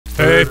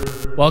Hey.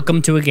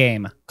 Welcome to a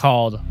game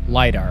called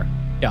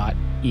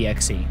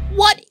lidar.exe.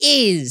 What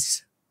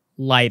is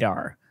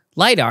lidar?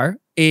 Lidar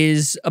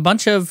is a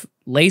bunch of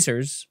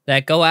lasers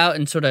that go out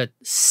and sort of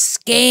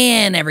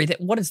scan everything.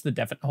 What is the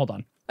definition? Hold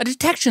on. A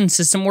detection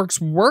system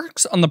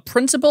works on the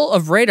principle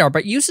of radar,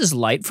 but uses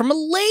light from a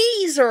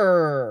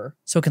laser.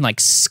 So it can like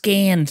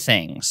scan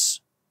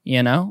things,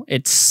 you know?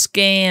 It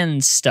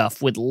scans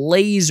stuff with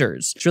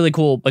lasers. It's really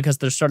cool because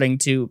they're starting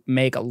to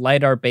make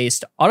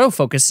lidar-based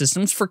autofocus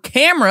systems for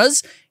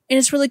cameras, and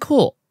it's really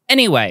cool.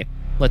 Anyway,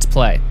 let's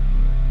play.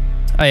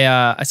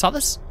 I saw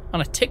this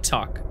on a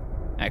TikTok,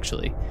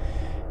 actually.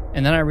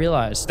 And then I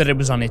realized that it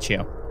was on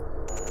itch.io.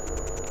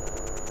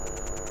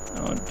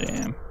 Oh,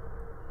 damn.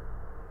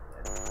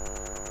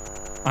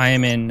 I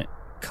am in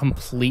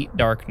complete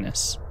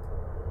darkness.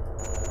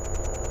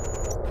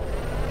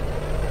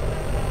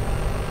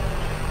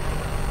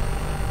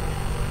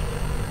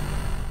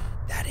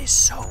 That is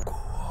so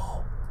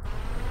cool.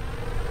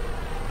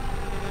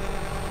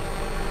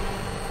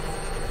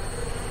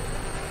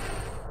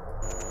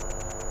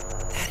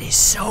 That is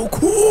so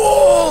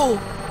cool!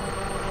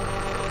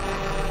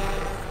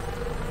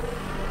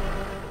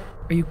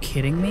 Are you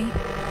kidding me?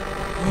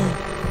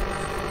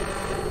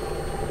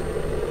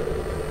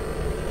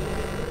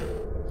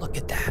 Look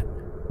at that.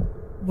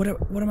 What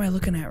am I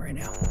looking at right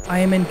now? I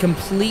am in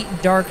complete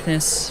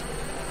darkness.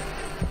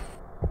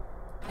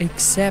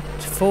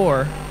 Except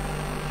for...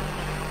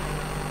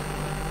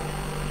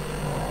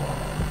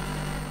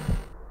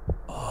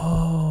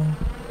 Oh.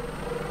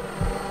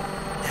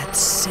 That's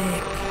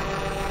sick.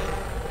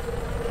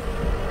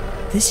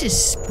 This is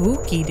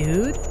spooky,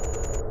 dude.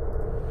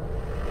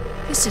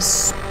 This is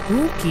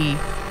spooky.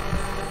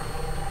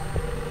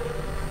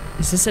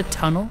 Is this a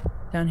tunnel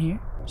down here?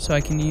 So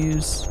I can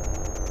use...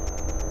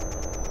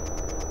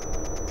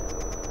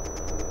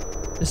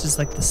 This is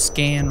like the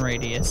scan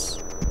radius.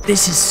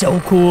 This is so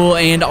cool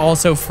and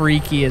also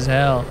freaky as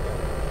hell.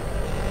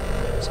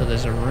 So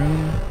there's a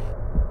room.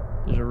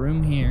 There's a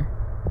room here.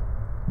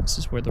 This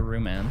is where the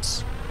room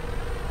ends.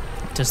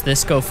 Does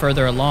this go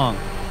further along?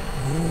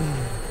 Ooh,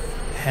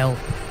 help.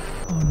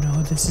 Oh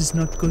no, this is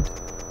not good.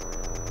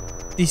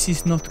 This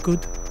is not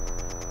good.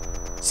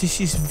 This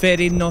is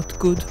very not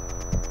good.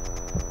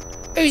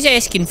 Who's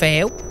asking for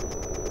help?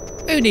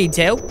 Who needs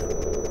help?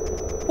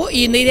 What do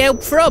you need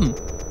help from?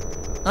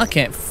 I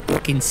can't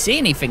fucking see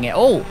anything at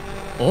all.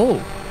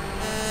 Oh.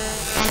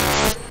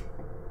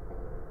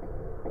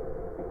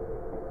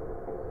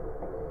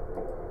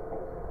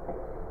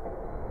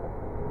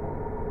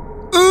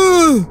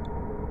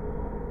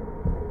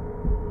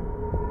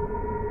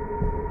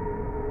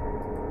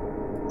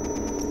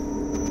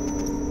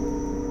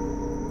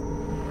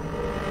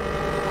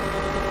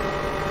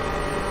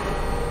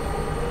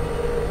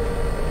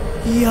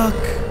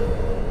 Yuck.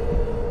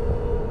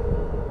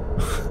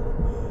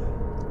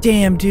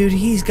 Damn, dude,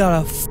 he's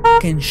got a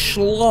fucking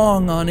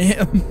schlong on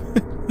him.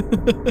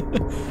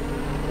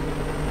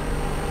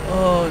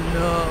 Oh,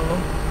 no.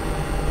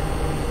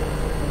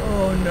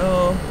 Oh,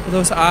 no. Are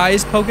those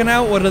eyes poking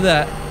out? What are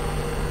that?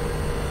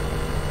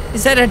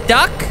 Is that a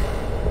duck?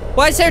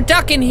 Why is there a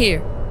duck in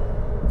here?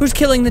 Who's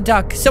killing the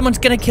duck? Someone's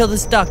gonna kill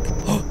this duck.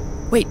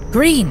 Wait,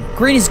 green.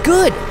 Green is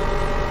good.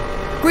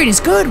 Green is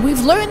good. We've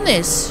learned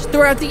this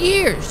throughout the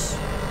years.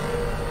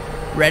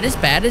 Red is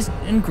bad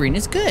and green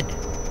is good.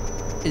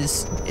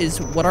 Is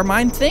what our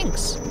mind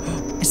thinks.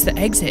 It's the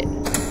exit.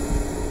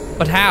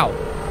 But how?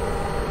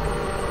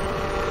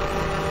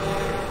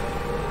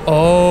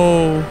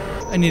 Oh,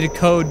 I need a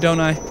code,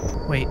 don't I?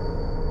 Wait,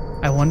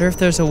 I wonder if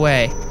there's a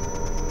way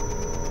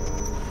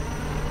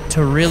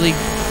to really...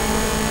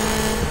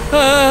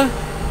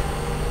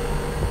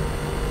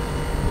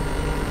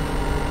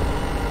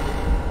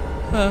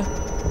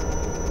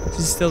 Is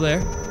he still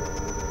there?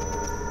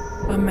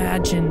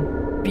 Imagine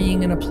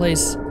being in a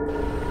place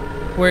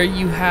where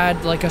you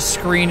had like a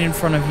screen in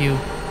front of you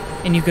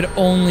and you could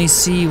only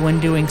see when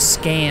doing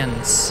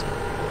scans.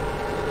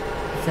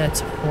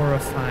 That's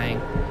horrifying.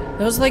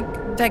 That was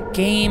like that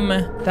game,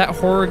 that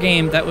horror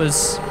game that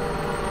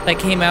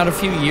came out a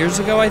few years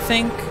ago, I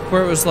think,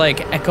 where it was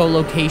like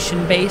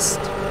echolocation based.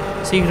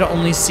 So you could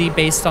only see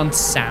based on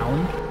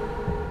sound.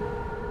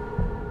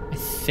 I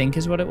think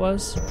is what it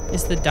was.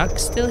 Is the duck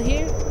still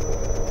here?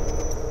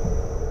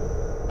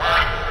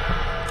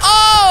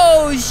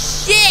 Oh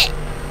shit!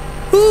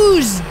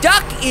 Whose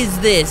duck is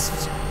this?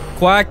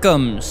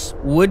 Quackums,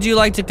 would you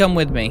like to come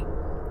with me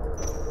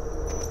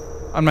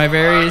on my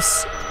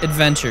various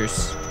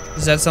adventures?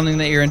 Is that something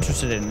that you're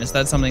interested in? Is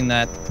that something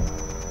that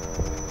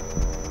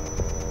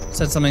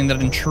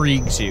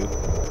intrigues you?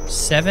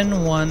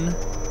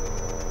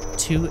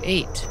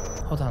 7128.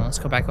 Hold on, let's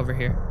go back over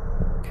here.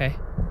 Okay.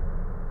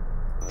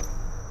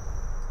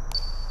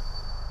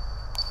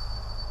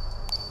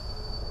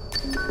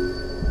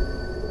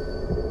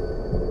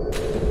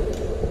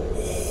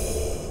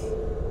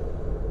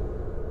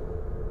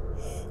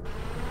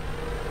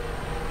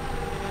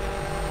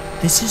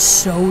 This is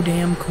so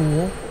damn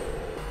cool.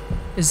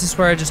 Is this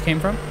where I just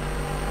came from?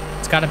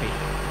 It's gotta be.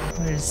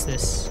 What is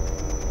this?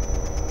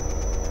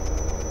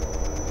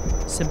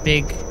 It's a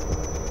big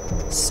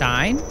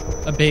sign?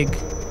 A big...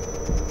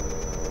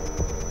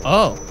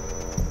 Oh.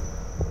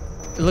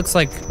 It looks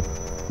like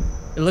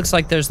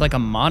there's like a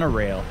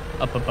monorail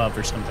up above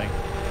or something.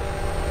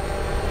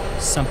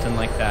 Something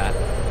like that.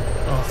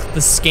 Oh,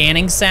 the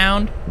scanning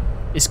sound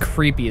is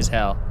creepy as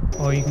hell.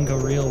 Oh, you can go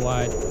real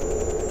wide.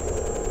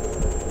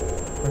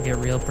 Or get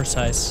real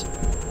precise.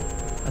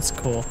 That's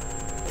cool.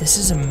 This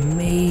is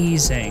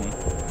amazing.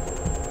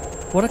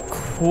 What a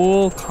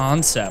cool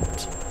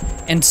concept.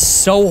 And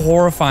so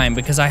horrifying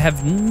because I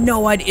have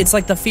no idea. It's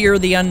like the fear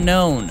of the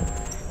unknown.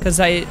 Because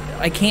I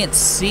can't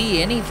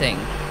see anything.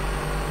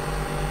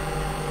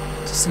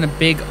 Just in a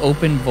big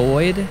open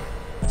void.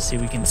 Let's see,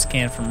 we can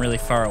scan from really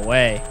far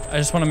away. I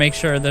just want to make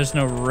sure there's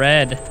no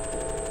red.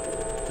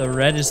 The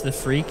red is the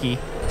freaky.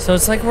 So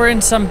it's like we're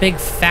in some big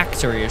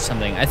factory or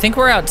something. I think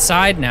we're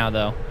outside now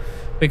though.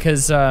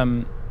 Because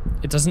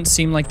it doesn't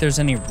seem like there's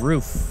any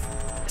roof.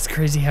 It's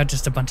crazy how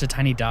just a bunch of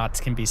tiny dots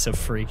can be so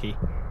freaky.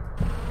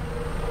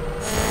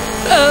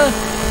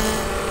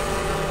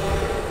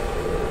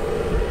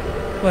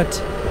 What?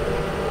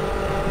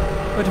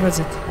 What was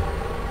it?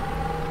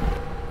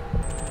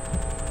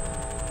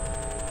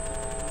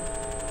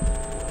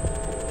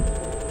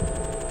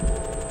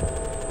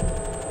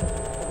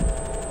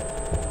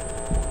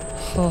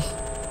 Oh,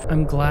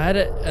 I'm glad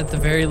at the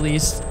very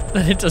least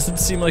that it doesn't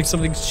seem like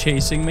something's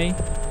chasing me.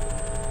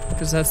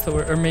 Because that's the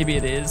word, or maybe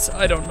it is.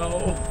 I don't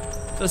know.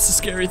 That's the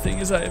scary thing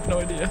is I have no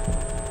idea.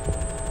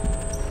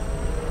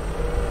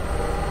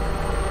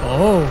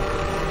 Oh.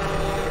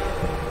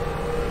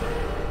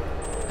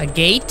 A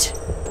gate?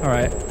 All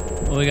right.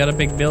 Well, we got a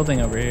big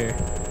building over here.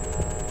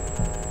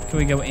 Can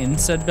we go in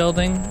said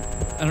building?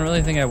 I don't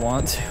really think I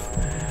want to.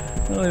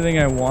 I don't really think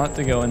I want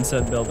to go in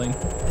said building.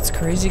 It's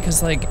crazy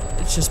because like,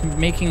 it's just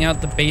making out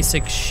the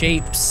basic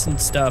shapes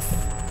and stuff,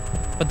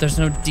 but there's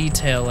no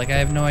detail. Like I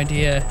have no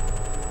idea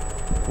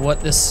what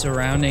this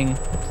surrounding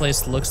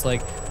place looks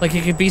like. Like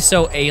it could be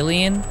so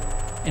alien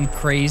and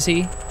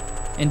crazy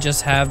and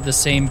just have the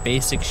same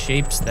basic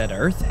shapes that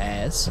Earth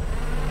has.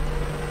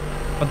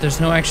 But there's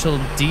no actual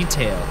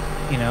detail,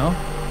 you know?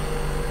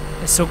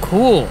 It's so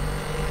cool.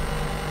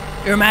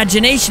 Your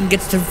imagination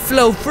gets to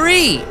flow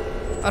free.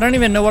 I don't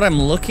even know what I'm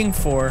looking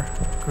for.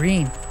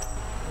 Green.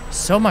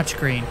 So much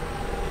green.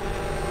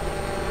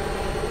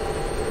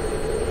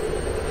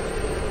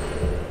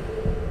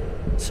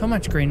 So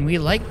much green. We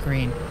like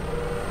green.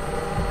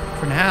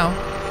 For now.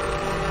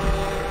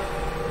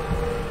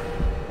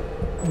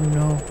 Oh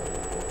no.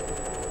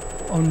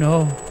 Oh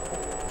no.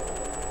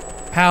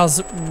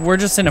 Pals, we're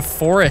just in a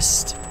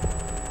forest.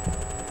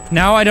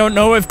 Now I don't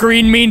know if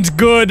green means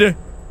good.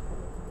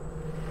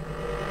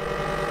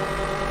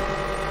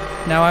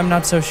 Now I'm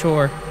not so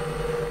sure.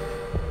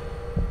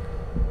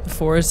 The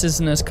forest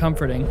isn't as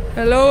comforting.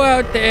 Hello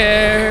out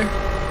there.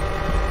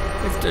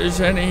 If there's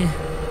any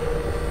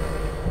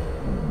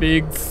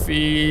big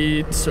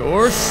feet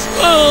or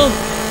small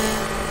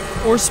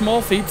feet. Or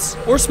small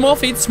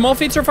feet. Small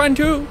feet are fine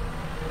too.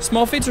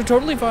 Small feet are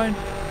totally fine.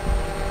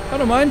 I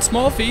don't mind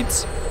small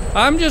feet.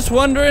 I'm just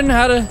wondering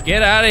how to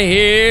get out of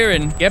here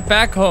and get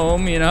back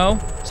home, you know?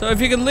 So if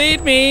you could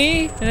lead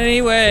me in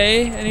any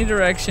way, any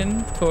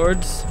direction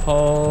towards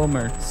home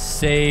or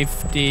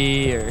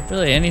safety or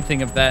really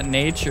anything of that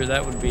nature,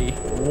 that would be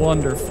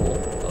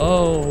wonderful.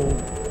 Oh,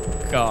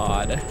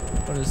 God.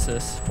 What is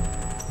this?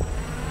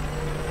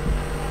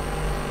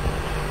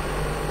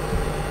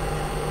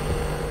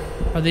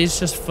 Are these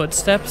just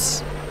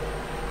footsteps?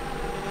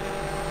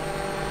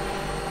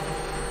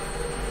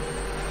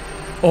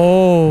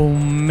 Oh,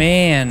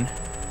 man.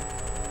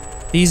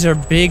 These are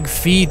big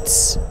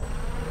feet.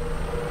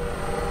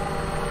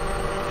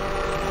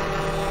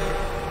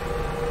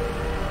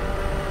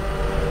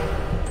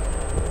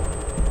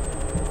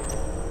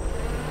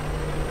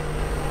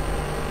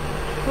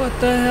 What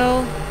the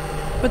hell?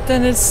 But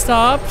then it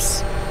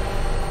stops?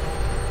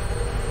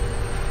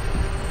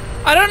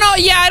 I don't know.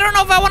 Yeah, I don't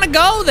know if I want to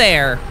go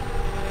there.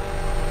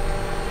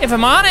 If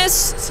I'm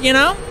honest, you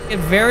know, it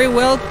very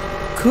well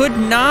could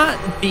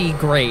not be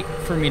great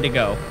for me to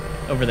go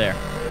over there.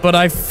 But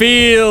I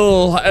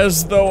feel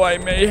as though I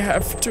may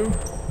have to.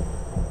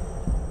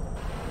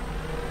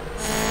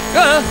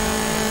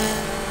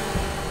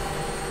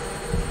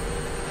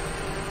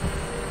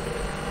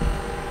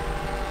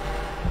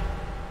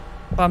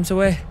 Bombs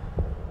away.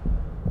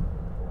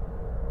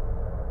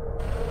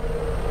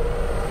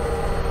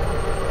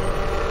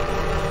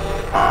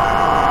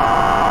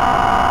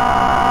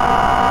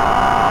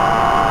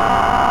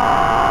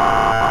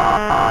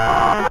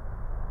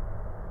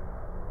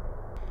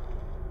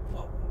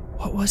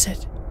 What was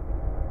it?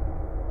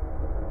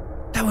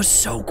 That was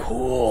so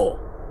cool.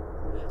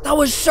 That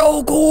was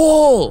so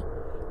cool.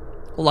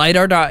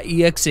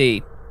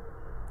 lidar.exe.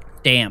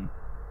 Damn.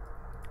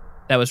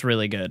 That was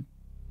really good.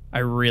 I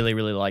really,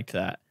 really liked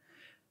that.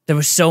 There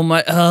was so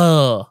much,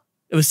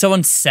 it was so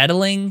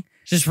unsettling.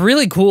 Just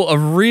really cool, a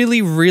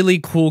really, really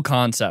cool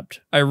concept.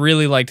 I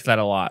really liked that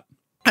a lot.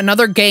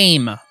 Another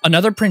game.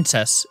 Another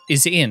princess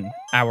is in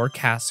our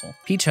castle.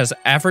 Peach has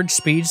average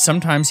speed,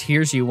 sometimes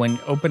hears you when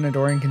you open a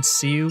door and can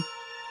see you.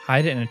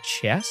 hide in a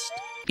chest?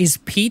 Is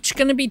Peach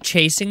gonna be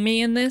chasing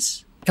me in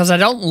this? Because I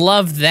don't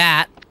love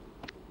that.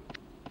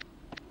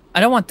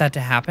 I don't want that to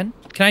happen.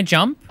 Can I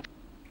jump?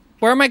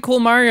 Where are my cool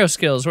Mario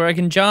skills where I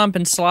can jump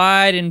and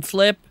slide and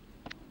flip?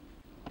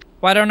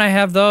 Why don't I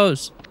have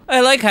those?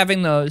 I like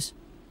having those.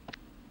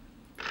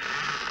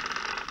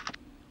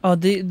 Oh,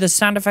 the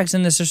sound effects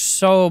in this are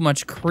so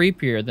much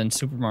creepier than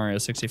Super Mario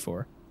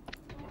 64.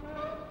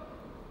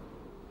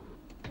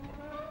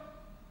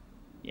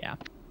 Yeah,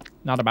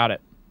 not about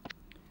it.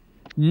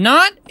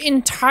 Not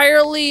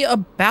entirely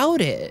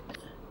about it.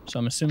 So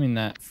I'm assuming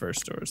that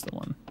first door is the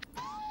one.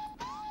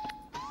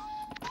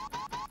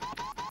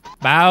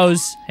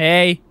 Bows,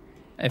 hey.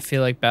 I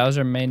feel like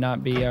Bowser may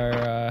not be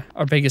our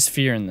biggest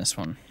fear in this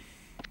one.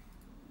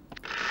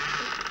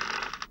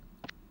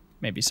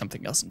 Maybe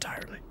something else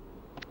entirely.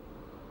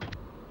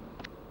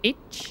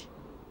 Itch.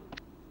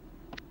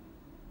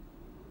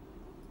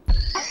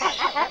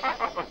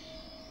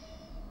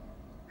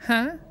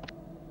 Huh?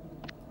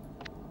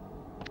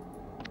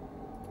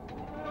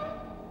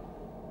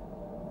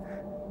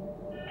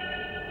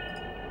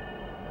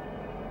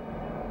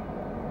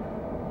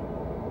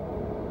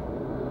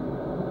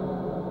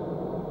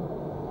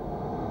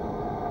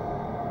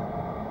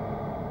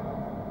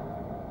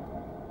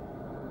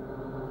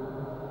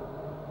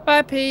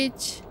 Bye,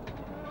 Peach.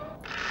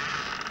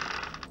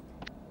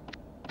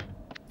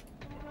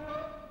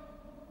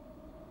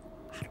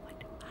 How do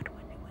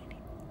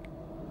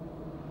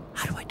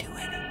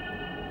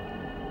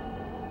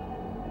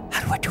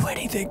I do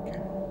anything?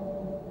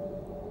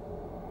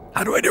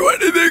 How do I do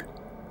anything?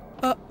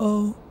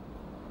 Uh-oh.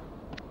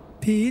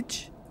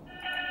 Peach?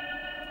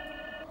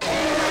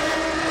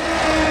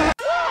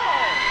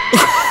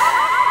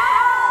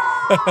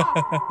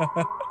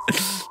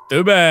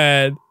 Too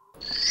bad.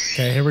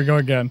 Okay, here we go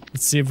again.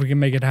 Let's see if we can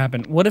make it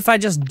happen. What if I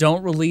just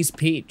don't release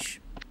Peach?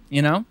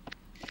 You know?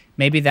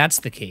 Maybe that's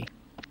the key.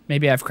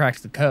 Maybe I've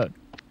cracked the code.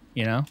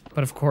 You know?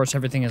 But of course,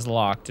 everything is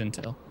locked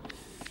until...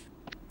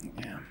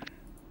 Yeah.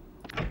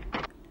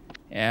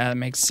 Yeah, that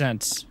makes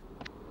sense.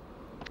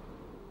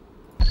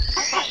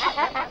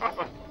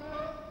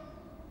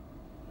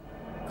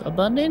 Come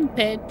on in,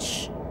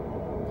 Peach.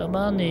 Come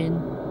on in.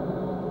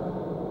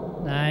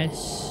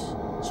 Nice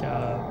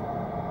job.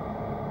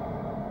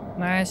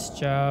 Nice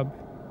job.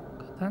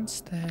 Go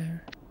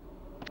downstairs.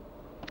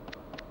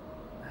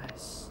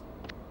 Nice.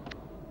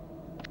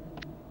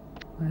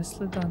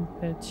 Nicely done,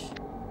 Peach.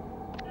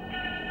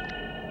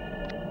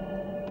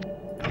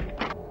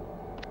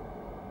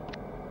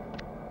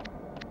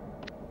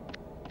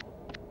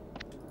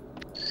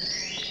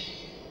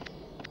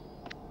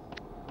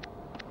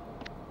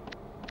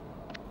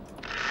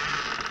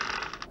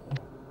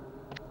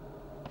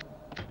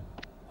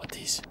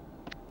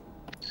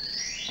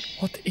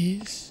 What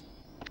is?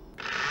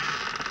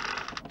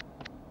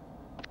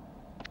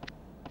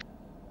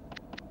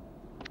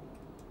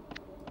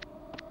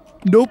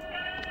 Nope.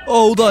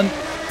 Hold on.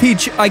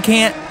 Peach, I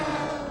can't.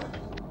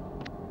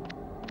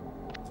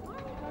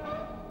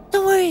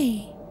 Don't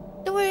worry.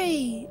 Don't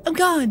worry. I'm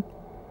gone.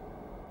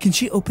 Can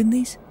she open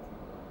these?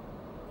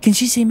 Can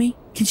she see me?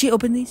 Can she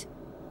open these?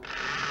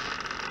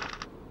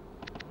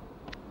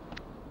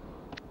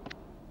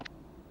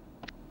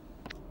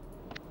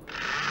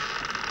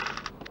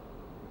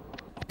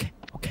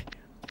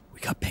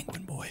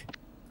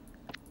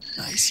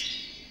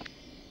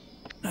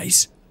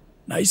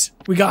 Nice.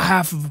 We got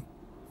half of them.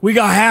 We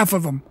got half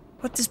of them.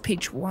 What does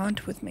Peach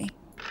want with me?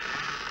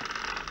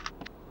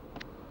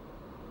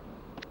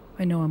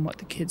 I know I'm what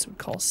the kids would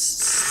call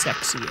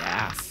sexy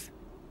AF.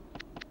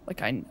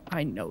 Like,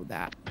 I know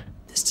that.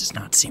 This does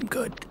not seem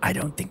good. I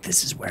don't think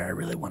this is where I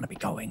really want to be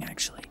going,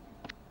 actually.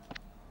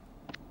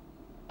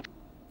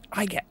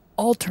 I get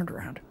all turned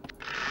around.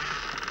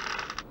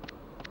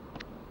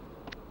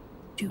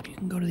 Dude, you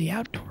can go to the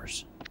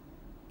outdoors.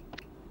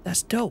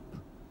 That's dope.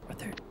 Are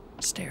there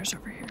stairs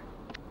over here?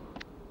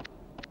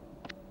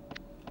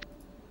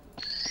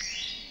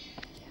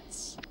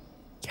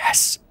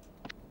 Yes.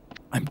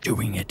 I'm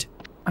doing it.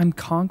 I'm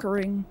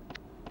conquering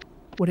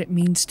what it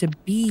means to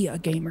be a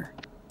gamer.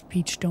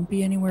 Peach, don't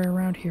be anywhere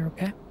around here,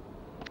 okay?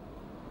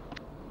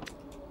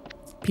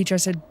 Peach, I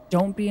said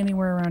don't be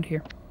anywhere around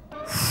here.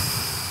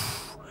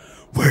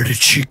 Where did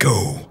she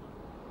go?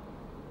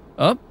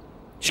 Oh,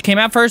 she came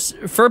out first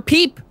for a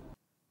peep.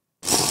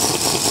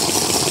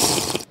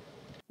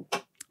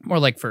 More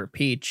like for a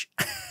peach.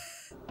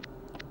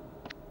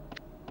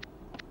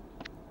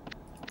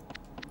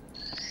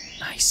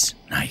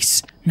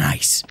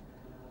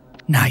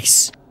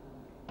 Nice.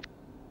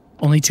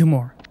 Only two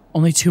more.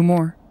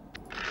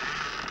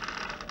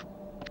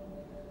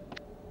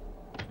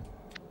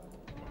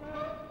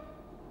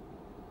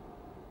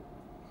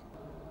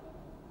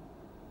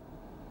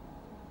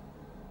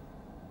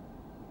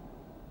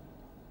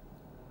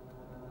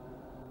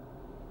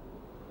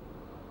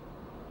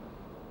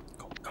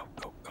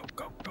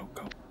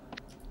 Go.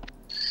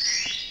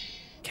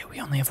 Okay,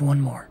 we only have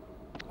one more.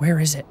 Where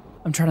is it?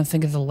 I'm trying to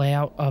think of the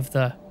layout of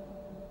the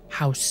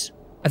house.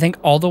 I think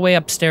all the way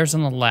upstairs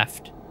on the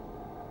left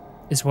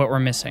is what we're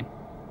missing.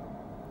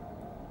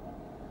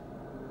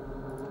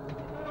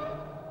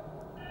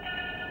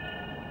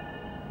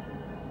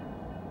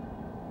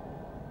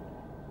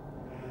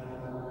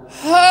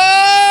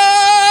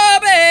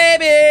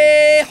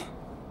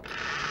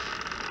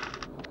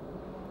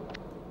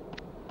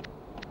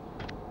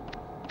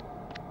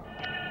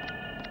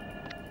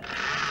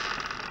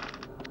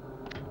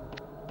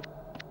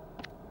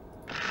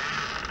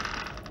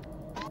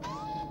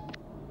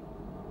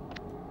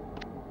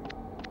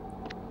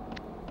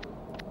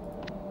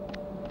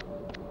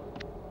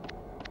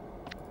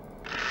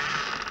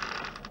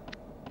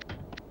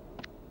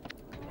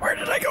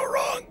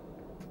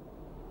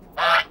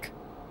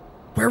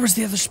 Where was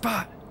the other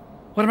spot?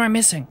 What am I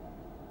missing?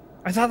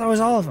 I thought that was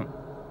all of them.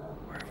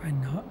 Where have I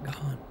not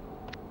gone?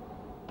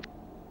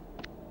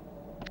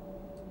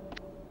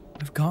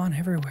 I've gone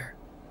everywhere.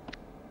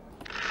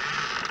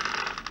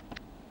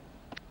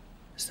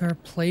 Is there a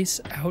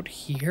place out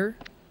here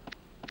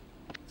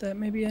that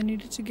maybe I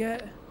needed to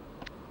get?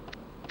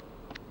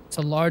 It's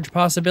a large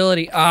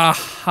possibility. Ah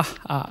ha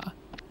ha.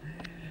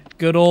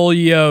 Good old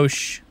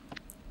Yosh.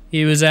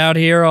 He was out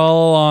here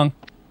all along.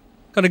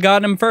 Could have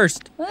gotten him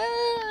first.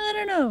 I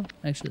don't know,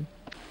 actually.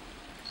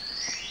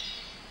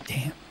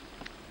 Damn.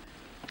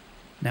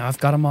 Now I've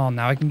got them all.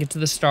 Now I can get to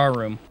the star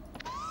room.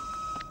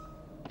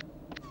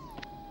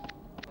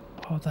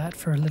 All that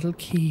for a little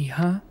key,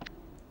 huh?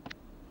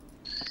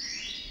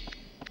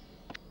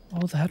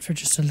 All that for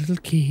just a little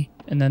key.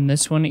 And then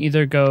this one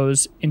either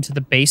goes into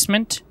the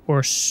basement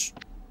or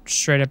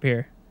straight up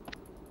here.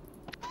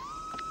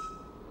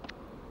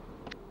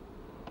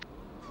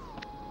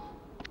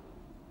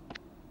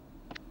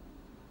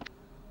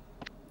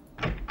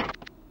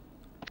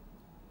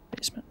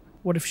 Basement.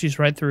 What if she's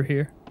right through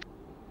here?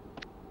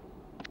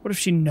 What if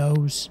she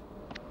knows?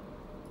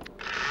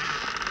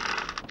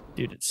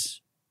 Dude,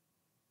 it's...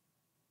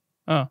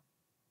 Oh.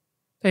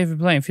 Thank you for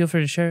playing. Feel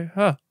free to share.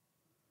 Oh.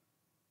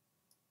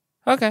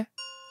 Okay.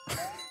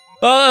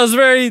 Well, that was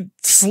very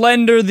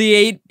slender, the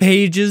 8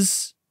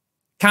 pages.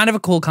 Kind of a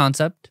cool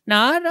concept.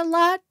 Not a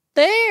lot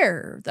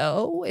there,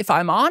 though, if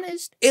I'm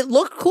honest. It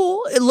looked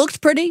cool. It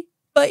looked pretty.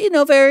 But, you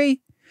know,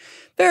 very,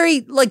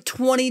 very, like,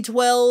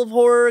 2012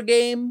 horror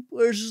game.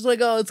 Where it's just like,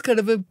 oh, it's kind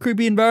of a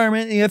creepy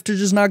environment. And you have to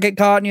just not get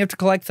caught and you have to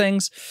collect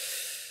things.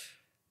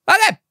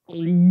 Okay.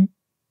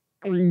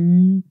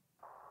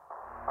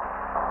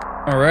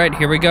 All right,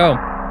 here we go.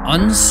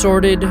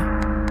 Unsorted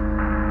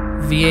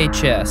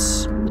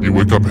VHS. You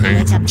wake up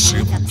hanging from the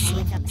ceiling.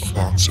 A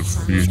box of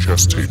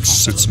VHS tapes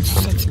sits in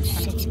front of you.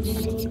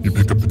 You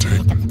pick up the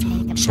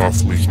tape.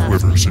 Softly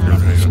quivers in your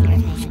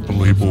hand. A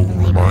label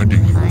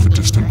reminding you of a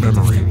distant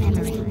memory.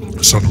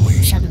 Suddenly,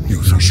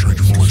 you hear a strange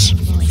voice.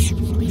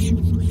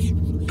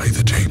 Play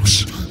the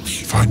tapes.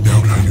 Find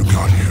out how you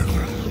got here.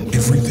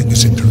 Everything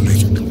is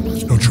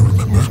interlinked. Don't you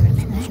remember?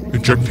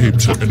 Eject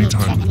tapes at any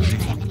time.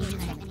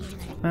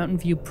 Mountain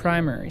View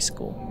Primary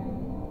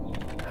School.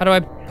 How do I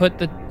put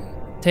the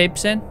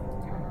tapes in?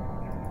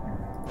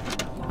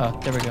 Oh,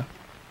 there we go.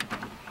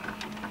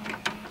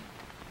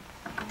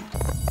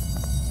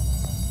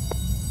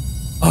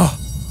 Oh,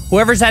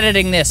 whoever's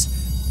editing this,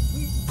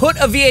 put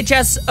a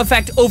VHS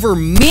effect over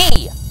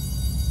me.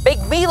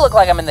 Make me look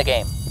like I'm in the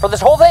game for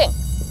this whole thing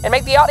and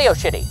make the audio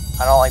shitty.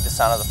 I don't like the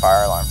sound of the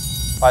fire alarm.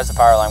 Why is the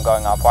fire alarm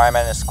going off? Why am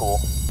I in a school?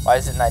 Why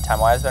is it nighttime?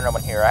 Why is there no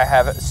one here? I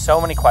have so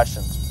many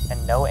questions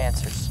and no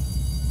answers.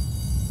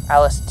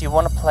 Alice, do you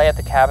want to play at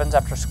the cabins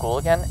after school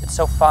again? It's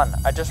so fun.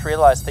 I just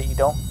realized that you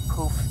don't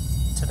poof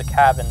to the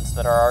cabins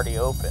that are already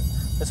open.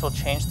 This will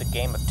change the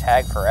game of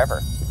tag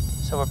forever.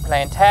 So we're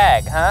playing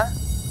tag, huh?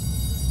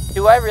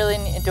 Do I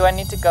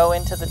need to go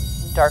into the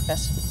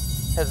darkness?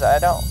 Because I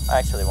don't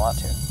actually want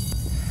to.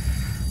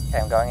 Okay,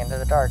 I'm going into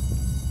the dark.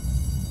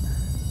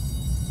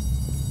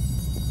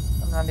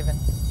 I'm not even...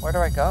 Where do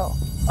I go?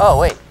 Oh,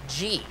 wait.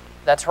 G.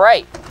 That's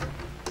right.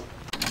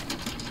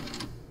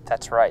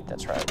 That's right.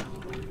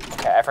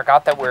 Okay, I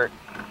forgot that we're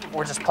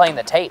just playing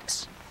the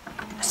tapes.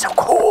 It's so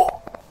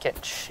cool.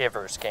 Getting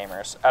shivers,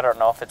 gamers. I don't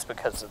know if it's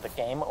because of the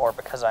game or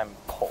because I'm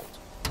cold.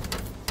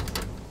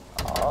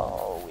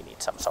 Oh, we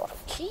need some sort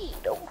of key,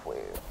 don't we?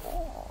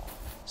 Oh.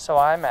 So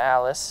I'm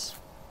Alice,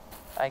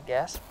 I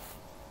guess.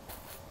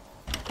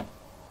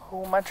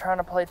 Who am I trying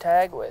to play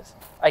tag with?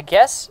 I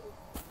guess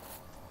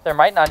there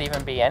might not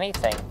even be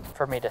anything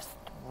for me to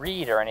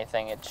read or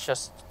anything. It's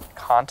just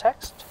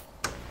context.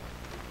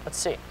 Let's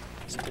see.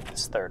 Let's do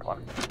this third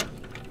one.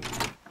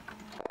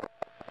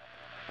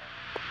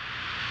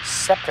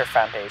 Scepter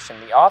Foundation,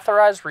 the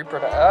authorized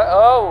reproduction.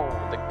 Oh,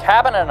 the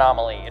cabin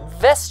anomaly.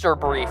 Investor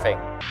briefing.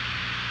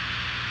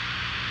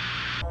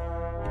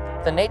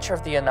 The nature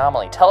of the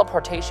anomaly.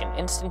 Teleportation.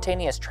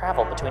 Instantaneous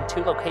travel between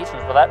 2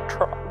 locations without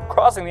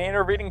crossing the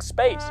intervening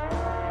space.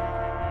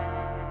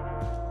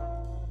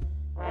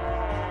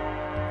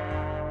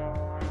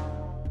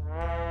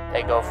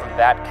 They go from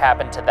that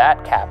cabin to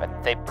that cabin.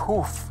 They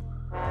poof.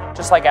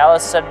 Just like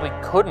Alice said we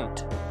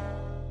couldn't.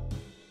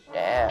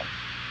 Damn.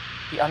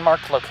 The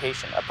unmarked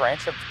location, a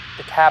branch of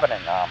the cabin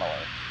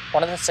anomaly.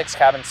 One of the 6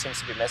 cabins seems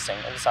to be missing.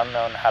 It is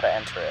unknown how to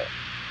enter it.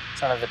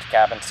 None of the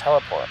cabins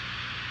teleport.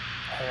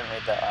 I didn't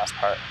read that last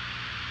part.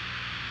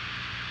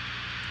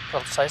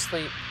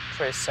 Precisely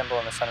trace symbol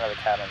in the center of the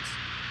cabins.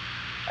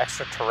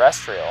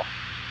 Extraterrestrial.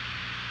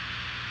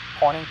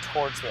 Pointing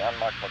towards the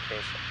unmarked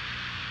location.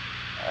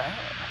 Oh.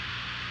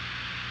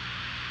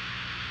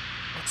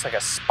 Looks like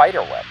a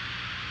spider web.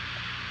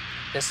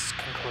 This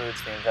concludes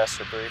the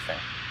investor briefing.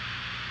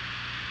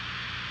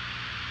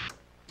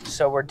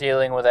 So we're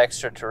dealing with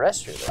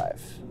extraterrestrial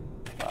life.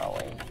 Oh,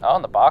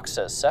 and the box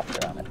says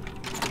Scepter on it.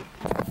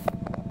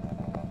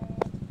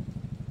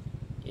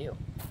 Ew.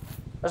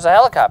 There's a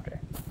helicopter.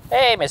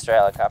 Hey, Mr.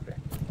 Helicopter.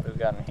 What do we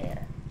got in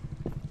here?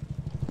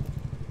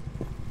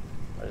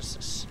 What is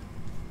this?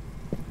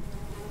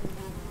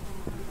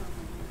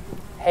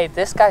 Hey,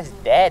 this guy's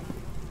dead.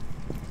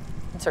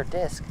 Insert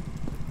disc.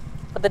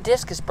 But the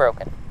disc is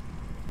broken.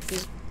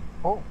 He's...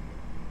 Oh.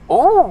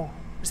 Ooh!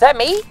 Is that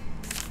me?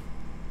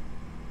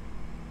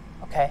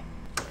 Okay.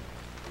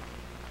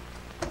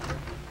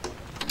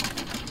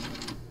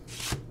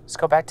 Let's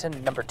go back to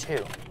number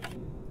 2.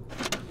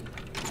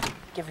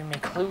 Giving me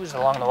clues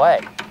along the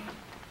way.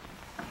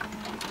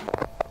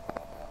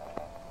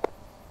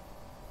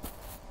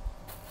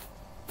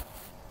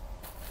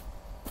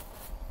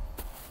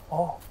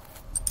 Oh.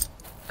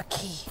 A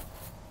key.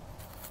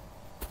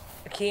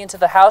 A key into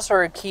the house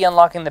or a key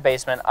unlocking the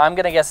basement? I'm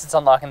gonna guess it's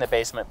unlocking the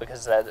basement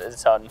because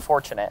it's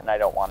unfortunate and I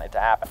don't want it to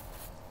happen.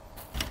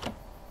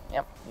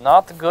 Yep.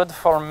 Not good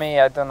for me,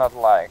 I do not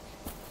like.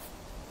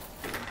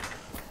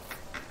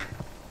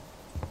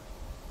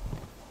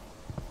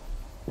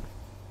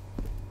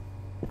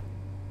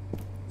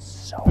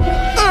 So...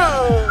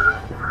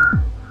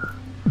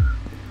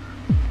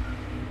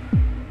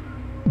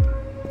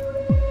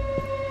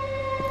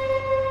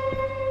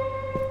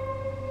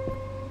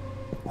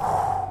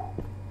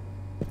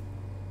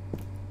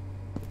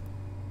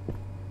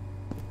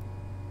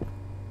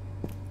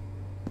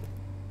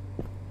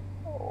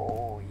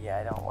 Oh, yeah,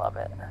 I don't love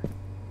it.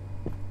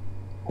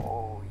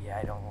 Oh, yeah,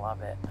 I don't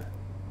love it.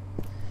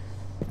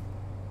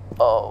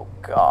 Oh,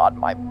 God,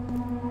 my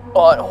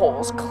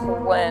butthole's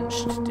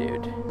clenched,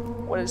 dude.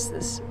 What is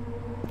this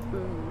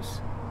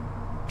ooze?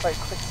 Right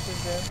click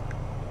through there.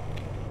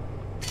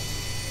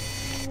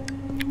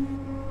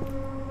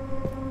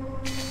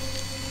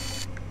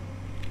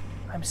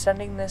 I'm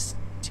sending this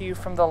to you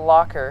from the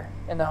locker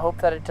in the hope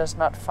that it does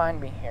not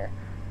find me here.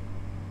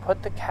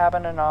 Put the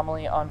cabin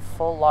anomaly on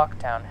full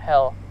lockdown.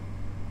 Hell,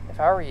 if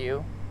I were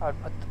you, I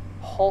would put the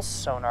pulse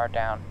sonar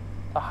down.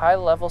 The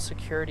high-level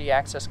security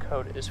access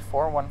code is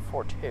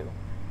 4142.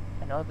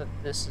 I know that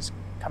this is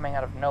coming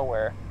out of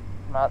nowhere.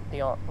 I'm not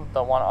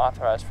the one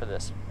authorized for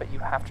this, but you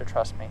have to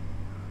trust me.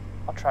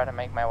 I'll try to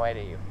make my way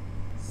to you.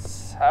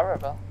 It's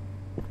horrible.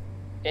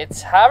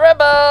 It's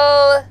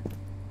horrible!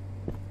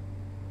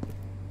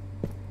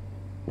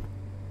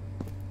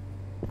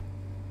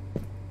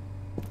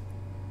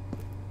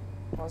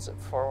 What was it?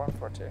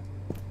 4142.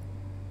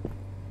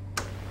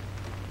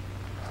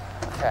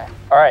 Okay.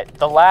 Alright,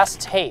 the last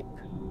tape.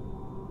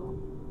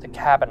 The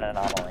cabin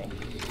anomaly.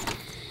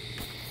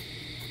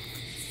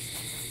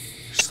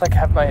 Just like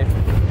have my...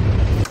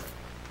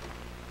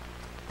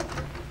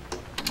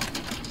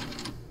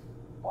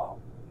 Whoa.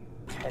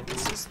 Okay,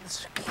 this is the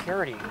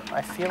security room.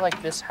 I feel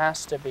like this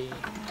has to be...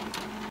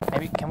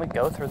 Maybe, can we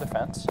go through the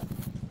fence?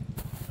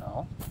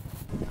 No.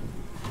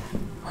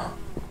 I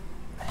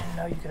didn't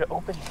know you could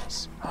open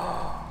these.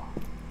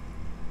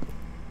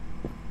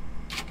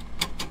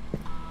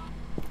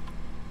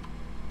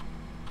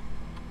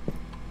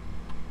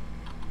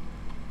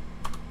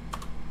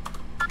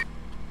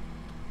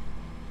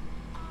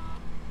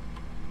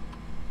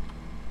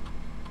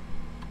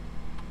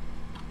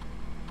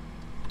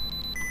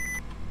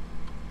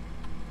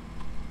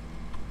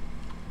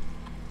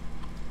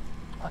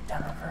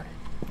 Lockdown reverted.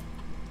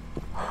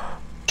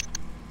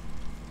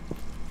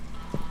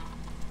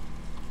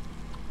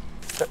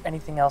 Is there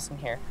anything else in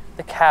here?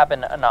 The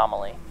cabin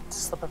anomaly. It's a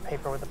slip of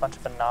paper with a bunch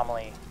of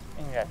anomaly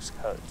index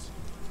codes.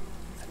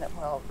 Infinite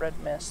well, red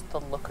mist,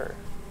 the looker.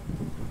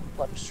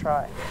 Let us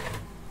try.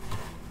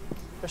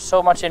 There's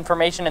so much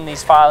information in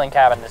these filing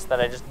cabinets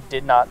that I just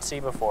did not see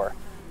before.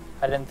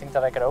 I didn't think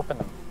that I could open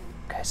them.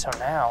 Okay, so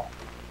now...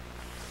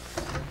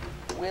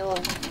 Will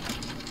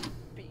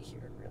be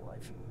here in real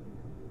life.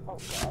 Oh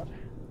god.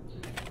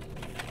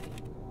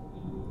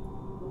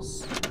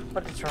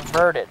 But it's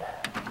reverted.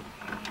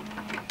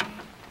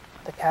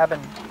 The cabin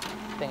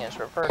thing is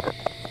reverted.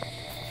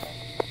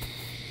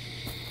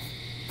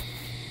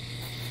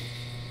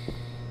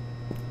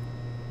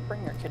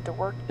 Bring your kid to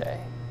work day.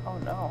 Oh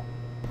no.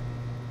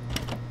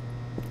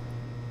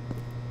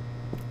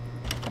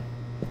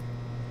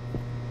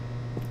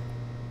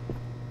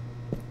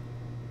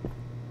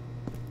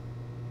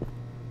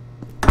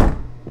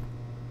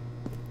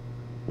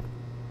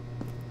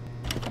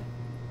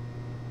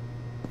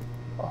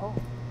 Oh.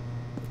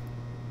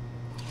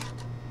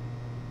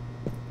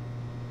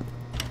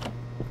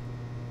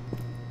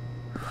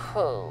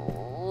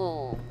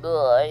 Oh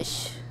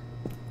gosh.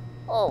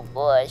 Oh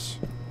gosh.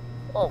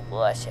 Oh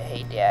gosh, I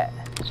hate that.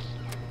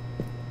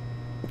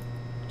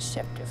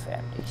 Scepter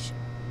Foundation.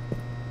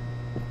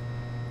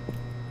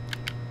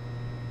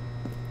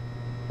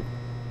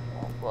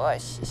 Oh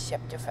gosh, the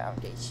Scepter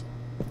Foundation.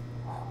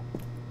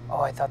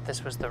 Oh, I thought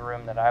this was the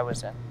room that I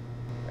was in.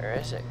 Where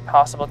is it?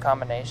 Possible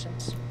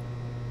combinations?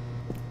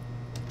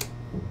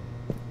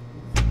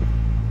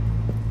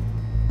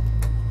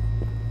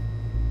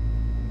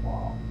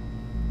 Whoa.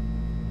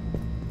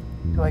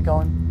 Do I go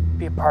and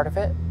be a part of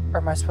it? Or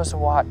am I supposed to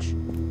watch?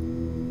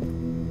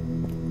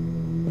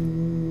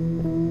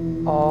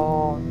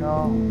 Oh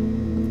no.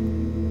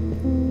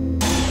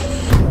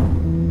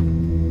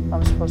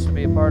 I'm supposed to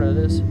be a part of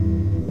this.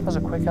 That was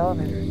a quick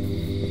elevator.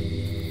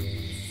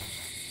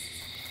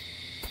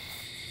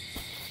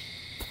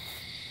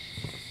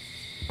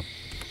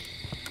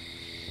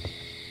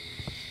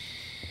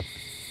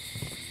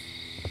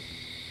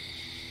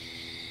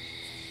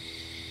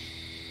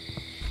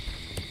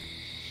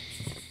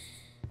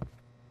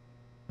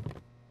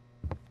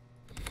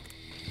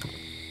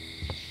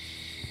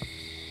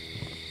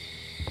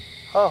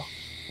 Oh.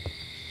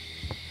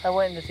 I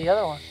went into the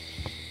other one.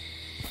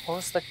 What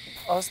was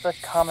the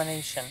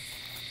combination?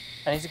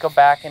 I need to go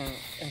back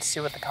and see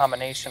what the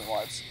combination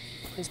was.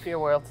 Please be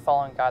aware of the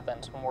following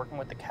guidelines when working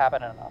with the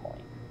cabin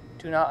anomaly.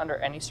 Do not under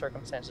any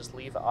circumstances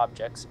leave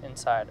objects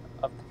inside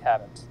of the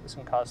cabins. This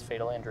can cause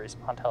fatal injuries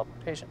upon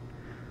teleportation.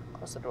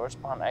 Close the doors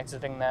upon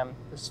exiting them.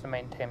 This is to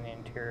maintain the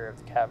interior of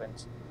the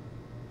cabins.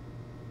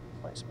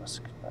 Place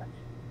must connect.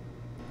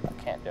 I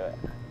can't do it.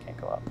 I can't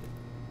go up.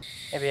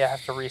 Maybe I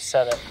have to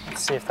reset it and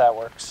see if that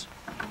works.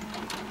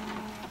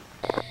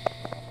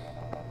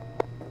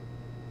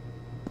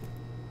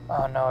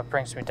 Oh no, it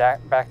brings me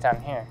back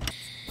down here.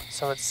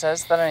 So it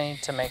says that I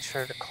need to make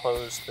sure to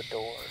close the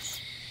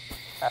doors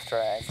after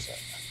I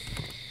exit.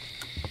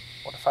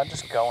 What if I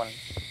just go and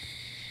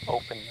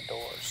open the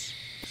doors?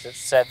 Because it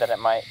said that it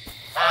might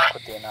fuck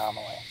with the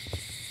anomaly.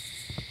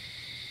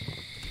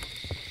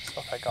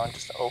 So if I go and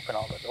just open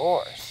all the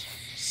doors,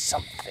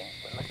 something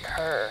will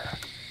occur.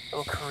 It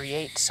will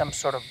create some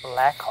sort of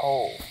black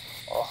hole.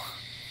 Oh,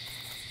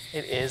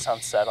 it is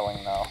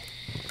unsettling though.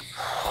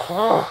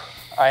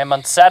 I am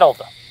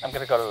unsettled. I'm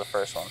gonna go to the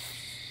first one.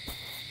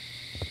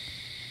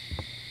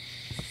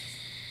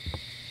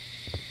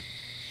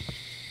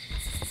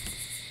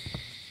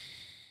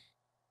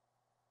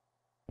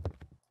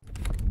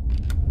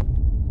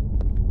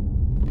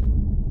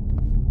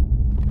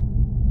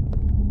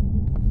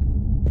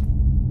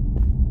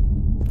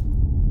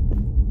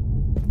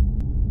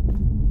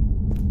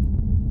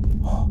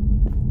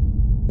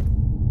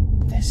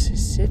 This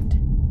is it.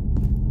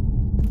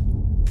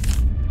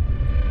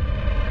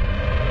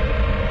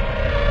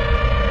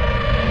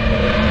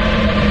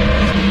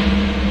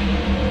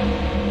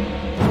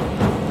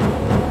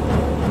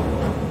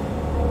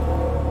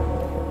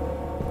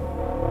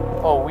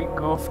 Oh, we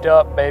goofed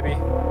up, baby.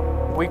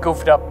 We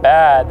goofed up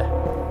bad.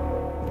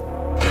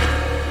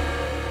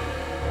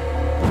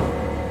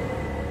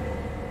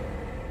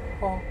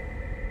 Oh.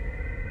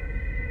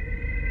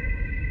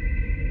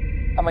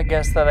 I'm gonna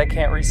guess that I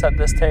can't reset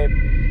this tape.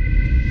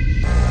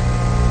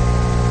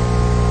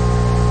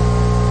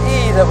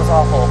 Eee, that was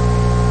awful.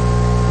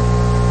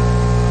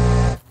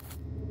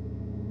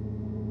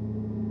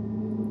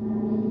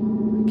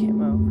 I can't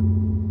move.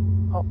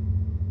 Oh.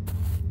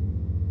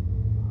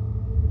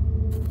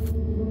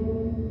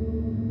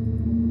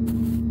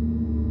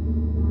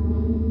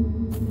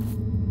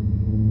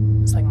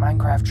 It's like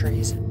Minecraft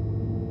trees.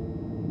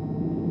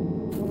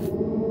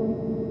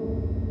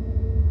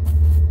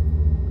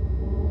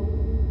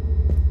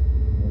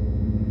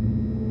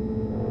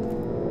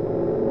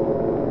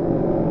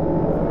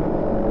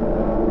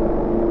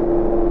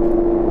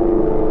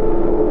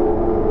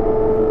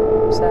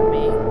 Is that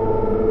me?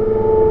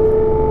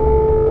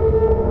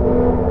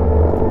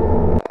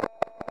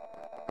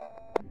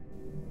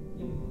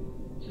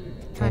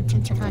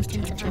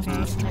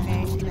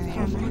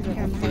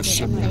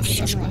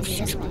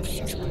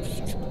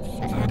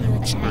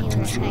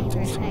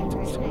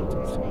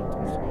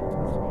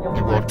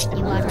 You watch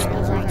them over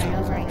and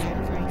over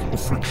again. The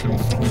friction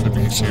between the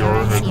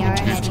VCR head and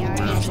the tape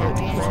wears out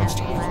fast.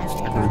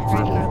 They grow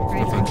brittle,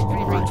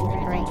 eventually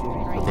break.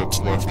 But that's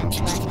left are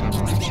just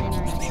memories.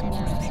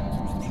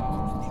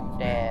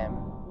 Damn.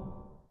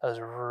 That was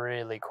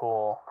really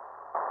cool.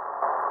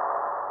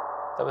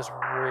 That was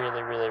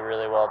really, really,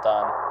 really well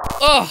done.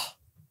 Oh,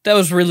 that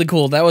was really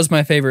cool. That was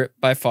my favorite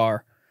by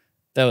far.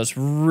 That was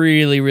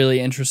really, really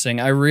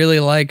interesting. I really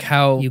like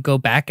how you go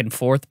back and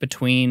forth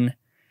between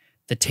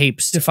the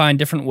tapes to find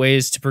different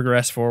ways to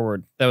progress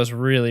forward. That was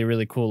really,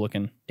 really cool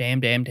looking.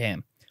 Damn, damn,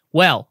 damn.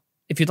 Well,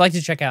 if you'd like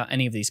to check out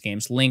any of these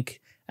games, link,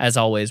 as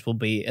always, will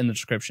be in the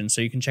description,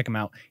 so you can check them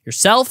out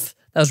yourself.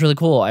 That was really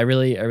cool. I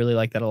really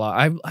like that a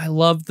lot. I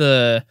love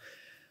that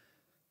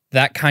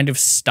kind of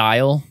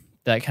style,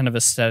 that kind of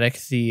aesthetic,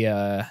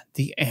 the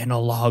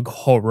analog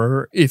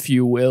horror, if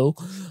you will.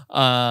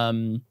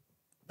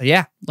 But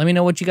yeah, let me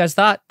know what you guys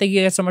thought. Thank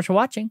you guys so much for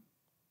watching.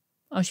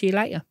 I'll see you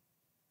later.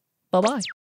 Bye-bye.